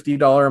only a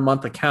 $50 a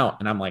month account?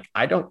 And I'm like,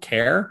 I don't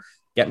care.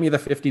 Get me the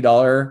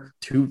 $50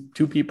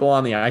 two people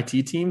on the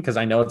IT team, because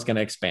I know it's going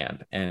to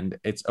expand. And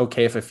it's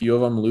okay if a few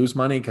of them lose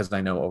money, because I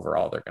know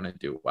overall they're going to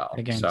do well.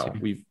 So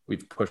we've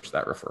pushed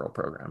that referral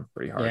program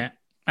pretty hard. Yeah.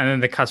 And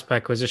then the cost per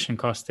acquisition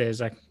cost there is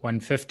like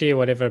 $150 or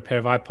whatever a pair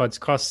of iPods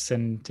costs,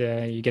 and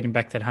you're getting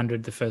back that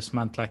 $100 the first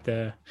month. Like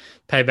the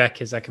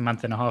payback is like a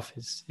month and a half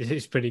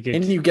is pretty good.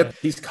 And you get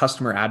these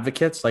customer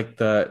advocates, like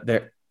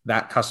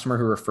that customer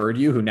who referred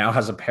you, who now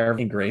has a pair of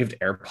engraved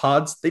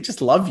AirPods. They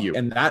just love you,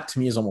 and that to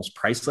me is almost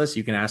priceless.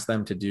 You can ask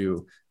them to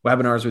do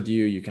webinars with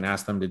you. You can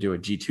ask them to do a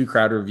G2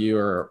 crowd review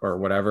or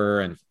whatever,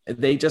 and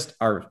they just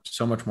are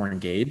so much more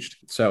engaged.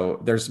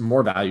 So there's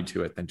more value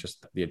to it than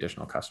just the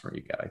additional customer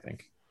you get, I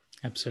think.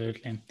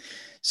 Absolutely.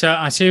 So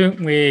I see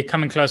we're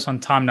coming close on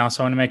time now.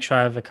 So I want to make sure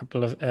I have a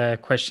couple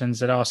of questions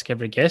that I ask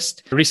every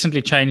guest. I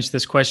recently changed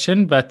this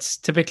question, but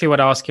typically what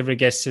I ask every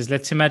guest is,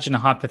 let's imagine a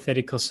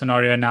hypothetical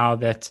scenario now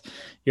that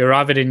you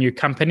arrive at a new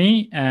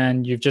company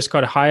and you've just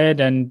got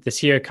hired, and the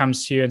CEO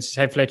comes to you and says,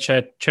 hey,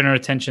 Fletcher, churn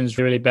retention is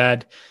really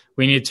bad.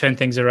 We need to turn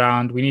things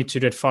around. We need to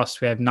do it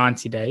fast. We have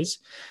 90 days.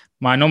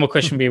 My normal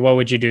question would be, what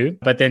would you do?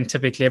 But then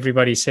typically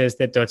everybody says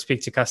that they'll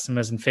speak to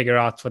customers and figure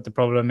out what the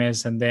problem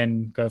is and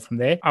then go from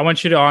there. I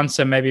want you to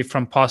answer maybe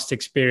from past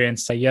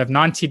experience. So you have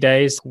 90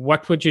 days.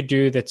 What would you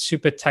do that's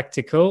super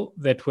tactical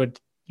that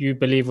you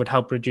believe would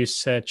help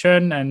reduce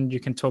churn? And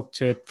you can talk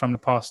to it from the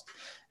past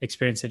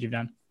experience that you've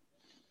done.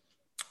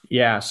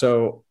 Yeah.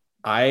 So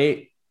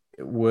I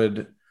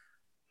would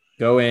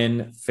go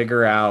in,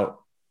 figure out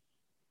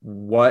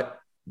what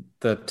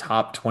the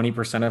top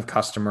 20% of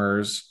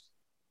customers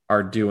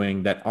are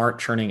doing that aren't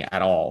churning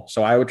at all.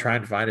 So I would try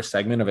and find a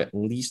segment of at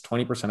least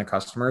 20% of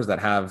customers that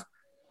have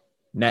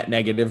net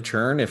negative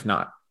churn, if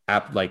not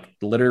like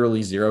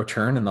literally zero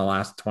churn in the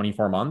last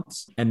 24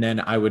 months. And then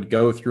I would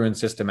go through and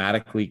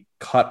systematically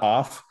cut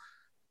off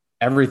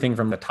everything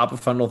from the top of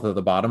funnel to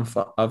the bottom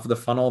of the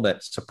funnel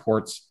that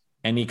supports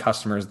any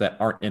customers that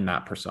aren't in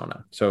that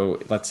persona. So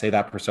let's say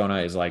that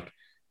persona is like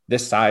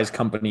this size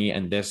company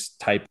and this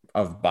type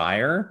of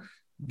buyer.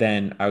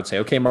 Then I would say,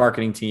 okay,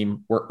 marketing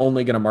team, we're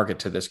only going to market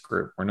to this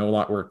group.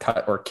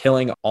 We're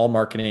killing all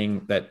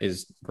marketing that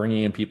is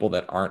bringing in people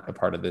that aren't a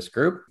part of this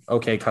group.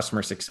 Okay,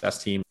 customer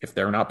success team, if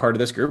they're not part of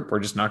this group, we're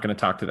just not going to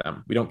talk to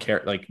them. We don't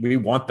care. Like, we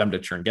want them to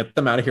churn, get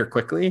them out of here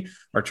quickly.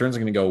 Our churns are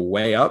going to go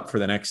way up for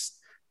the next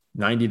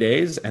 90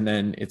 days. And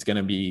then it's going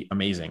to be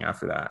amazing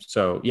after that.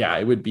 So yeah,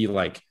 it would be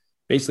like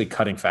basically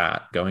cutting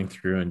fat, going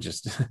through and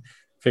just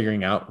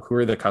figuring out who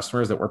are the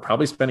customers that we're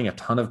probably spending a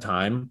ton of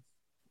time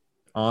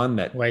on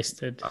that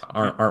wasted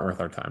aren't worth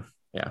our time.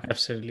 Yeah,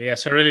 absolutely. Yeah.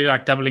 So really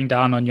like doubling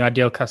down on your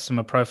ideal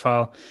customer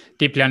profile,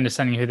 deeply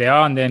understanding who they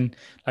are. And then,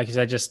 like you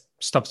said, just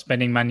stop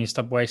spending money,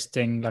 stop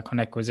wasting like on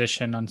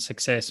acquisition, on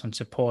success, on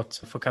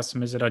support for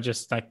customers that are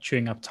just like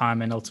chewing up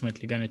time and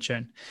ultimately going to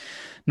churn.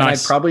 Nice. And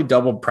I'd probably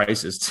double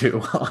prices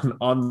too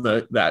on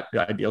that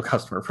ideal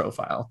customer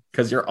profile,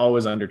 because you're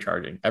always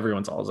undercharging.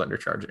 Everyone's always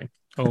undercharging.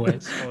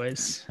 Always,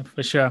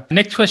 for sure.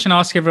 Next question I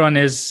ask everyone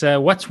is,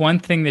 what's one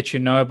thing that you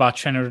know about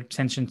churn and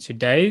retention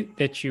today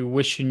that you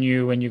wish you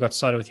knew when you got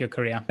started with your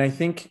career? I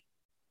think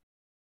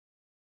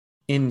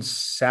in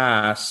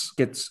SaaS,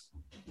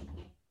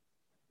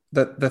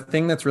 the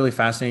thing that's really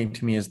fascinating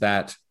to me is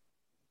that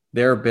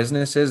there are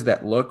businesses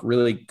that look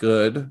really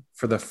good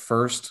for the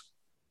first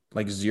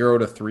like 0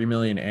 to 3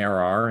 million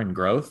ARR in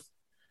growth,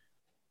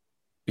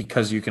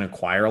 because you can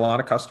acquire a lot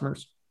of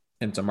customers.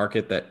 And it's a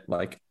market that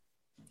like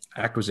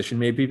acquisition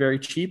may be very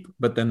cheap,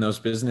 but then those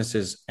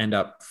businesses end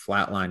up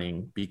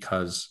flatlining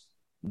because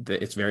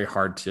it's very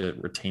hard to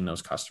retain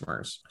those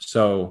customers.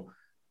 So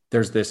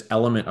there's this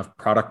element of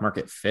product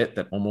market fit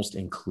that almost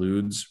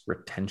includes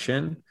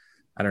retention.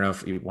 I don't know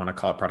if you want to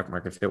call it product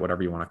market fit,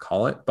 whatever you want to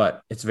call it,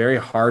 but it's very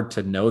hard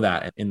to know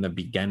that in the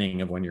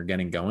beginning of when you're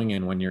getting going.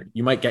 And when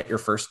you might get your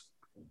first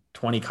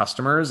 20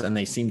 customers and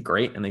they seem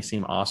great and they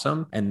seem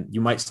awesome, and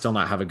you might still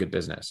not have a good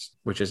business,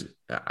 which is,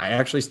 I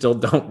actually still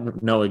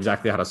don't know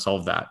exactly how to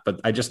solve that, but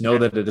I just know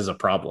that it is a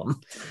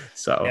problem.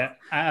 So yeah,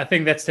 I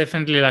think that's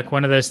definitely like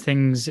one of those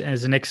things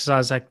as an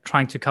exercise, like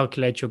trying to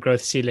calculate your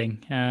growth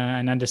ceiling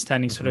and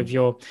understanding sort of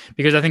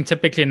because I think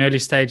typically in early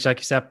stage, like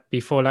you said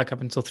before, like up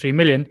until 3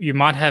 million, you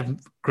might have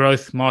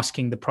growth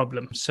masking the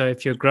problem. So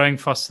if you're growing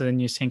faster than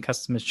you're seeing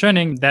customers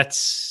churning,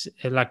 that's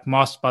like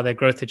masked by the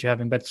growth that you're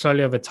having. But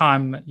slowly over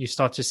time, you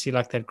start to see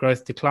like that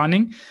growth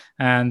declining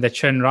and the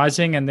churn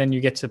rising. And then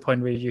you get to the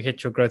point where you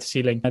hit your growth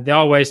ceiling. There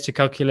are ways to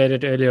calculate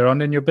it earlier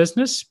on in your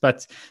business,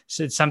 but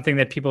it's something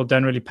that people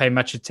don't really pay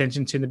much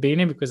attention to in the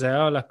beginning, because they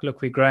are like,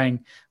 look, we're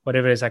growing,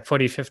 whatever it is, like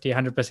 40, 50,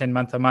 100%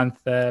 month on month.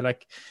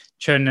 Like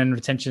churn and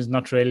retention is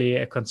not really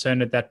a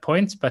concern at that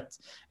point. But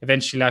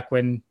eventually, like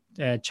when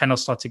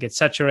channels start to get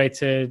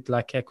saturated,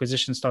 like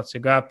acquisition starts to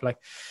go up, like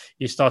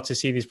you start to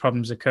see these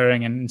problems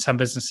occurring, and in some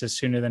businesses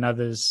sooner than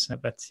others.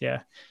 But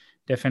yeah,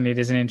 definitely it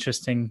is an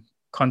interesting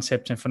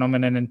concept and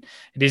phenomenon, and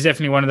it is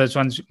definitely one of those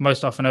ones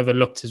most often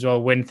overlooked as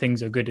well when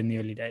things are good in the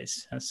early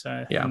days.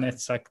 So yeah, and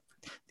that's like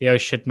the oh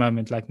shit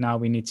moment, like now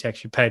we need to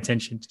actually pay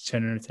attention to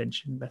churn and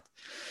retention. But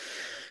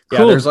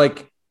cool. Yeah,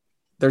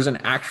 there's an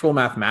actual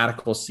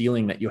mathematical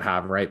ceiling that you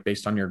have, right,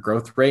 based on your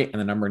growth rate and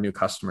the number of new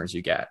customers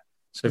you get.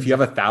 So if you have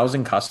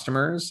 1,000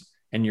 customers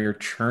and you're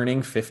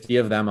churning 50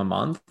 of them a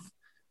month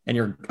and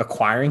you're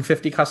acquiring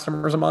 50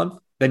 customers a month,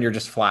 then you're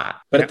just flat.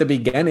 But at the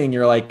beginning,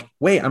 you're like,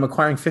 wait, I'm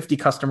acquiring 50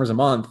 customers a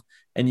month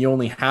and you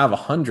only have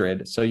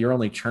 100. So you're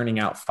only churning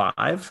out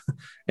 5.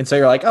 And so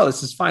you're like, oh,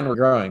 this is fine, we're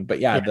growing. But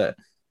the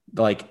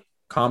like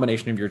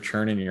combination of your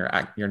churn and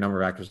your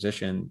number of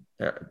acquisition,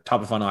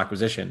 top of funnel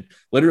acquisition,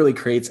 literally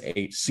creates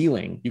a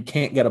ceiling. You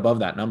can't get above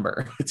that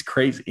number. It's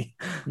crazy.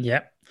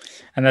 Yeah.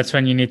 And that's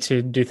when you need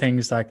to do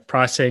things like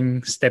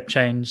pricing, step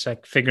change,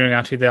 like figuring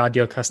out who the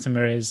ideal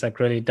customer is, like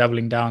really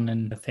doubling down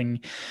and the thing.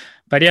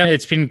 But yeah,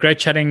 it's been great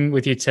chatting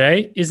with you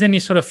today. Is there any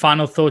sort of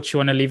final thoughts you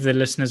want to leave the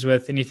listeners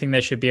with? Anything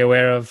they should be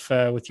aware of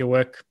with your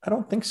work? I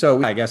don't think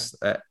so. I guess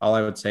all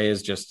I would say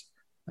is just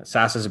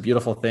SaaS is a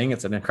beautiful thing.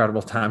 It's an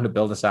incredible time to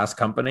build a SaaS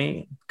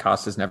company.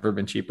 Cost has never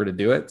been cheaper to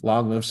do it.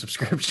 Long live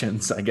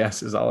subscriptions, I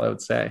guess, is all I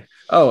would say.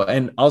 Oh,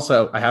 and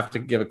also I have to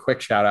give a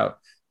quick shout out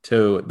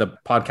to the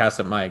podcast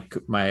that my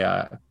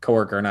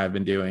coworker and I have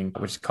been doing,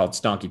 which is called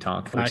Stonky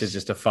Tonk, which is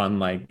just a fun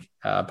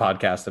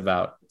podcast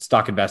about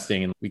stock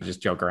investing, and we can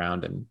just joke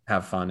around and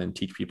have fun and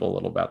teach people a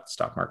little about the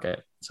stock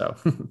market. So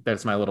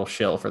that's my little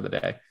shill for the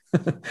day.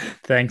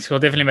 Thanks. We'll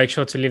definitely make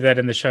sure to leave that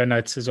in the show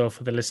notes as well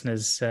for the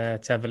listeners to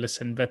have a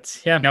listen.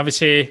 But yeah,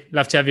 obviously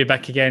love to have you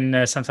back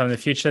again sometime in the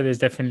future. There's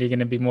definitely going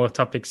to be more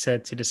topics to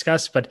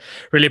discuss, but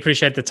really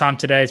appreciate the time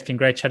today. It's been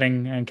great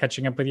chatting and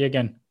catching up with you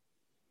again.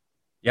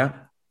 Yeah.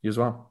 You as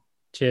well.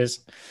 Cheers.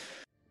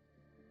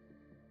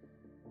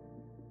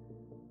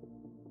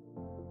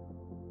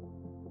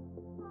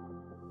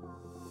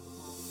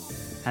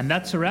 And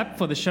that's a wrap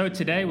for the show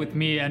today with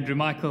me, Andrew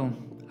Michael.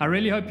 I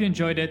really hope you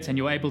enjoyed it and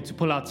you're able to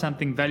pull out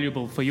something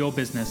valuable for your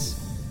business.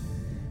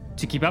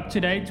 To keep up to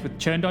date with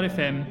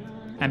Churn.fm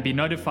and be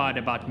notified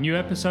about new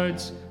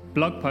episodes,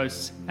 blog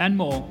posts, and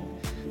more,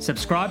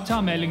 subscribe to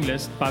our mailing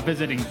list by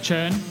visiting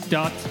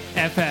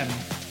Churn.fm.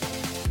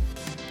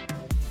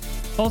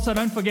 Also,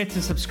 don't forget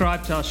to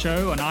subscribe to our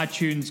show on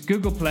iTunes,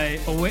 Google Play,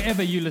 or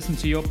wherever you listen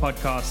to your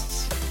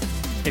podcasts.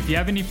 If you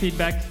have any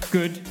feedback,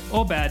 good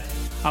or bad,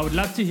 I would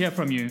love to hear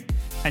from you,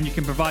 and you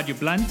can provide your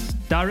blunt,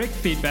 direct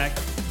feedback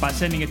by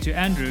sending it to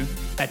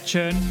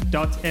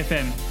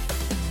andrew@churn.fm.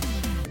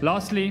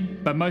 Lastly,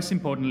 but most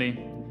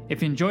importantly,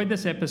 if you enjoyed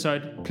this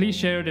episode, please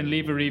share it and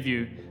leave a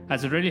review,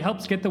 as it really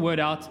helps get the word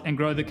out and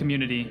grow the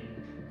community.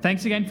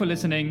 Thanks again for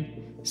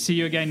listening. See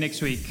you again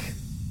next week.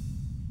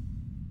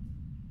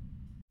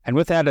 And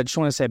with that, I just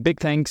want to say a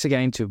big thanks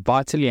again to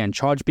Vitally and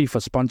ChargeBee for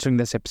sponsoring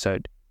this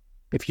episode.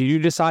 If you do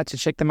decide to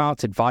check them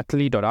out at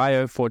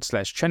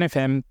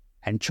vitally.io/ChurnFM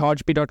and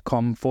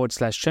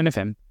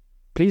chargebee.com/ChurnFM,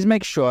 please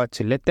make sure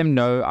to let them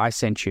know I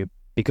sent you,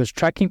 because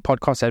tracking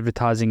podcast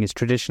advertising is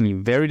traditionally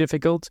very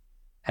difficult,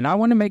 and I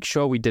want to make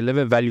sure we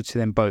deliver value to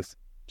them both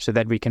so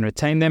that we can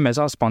retain them as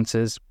our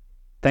sponsors.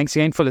 Thanks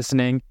again for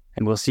listening,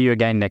 and we'll see you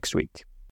again next week.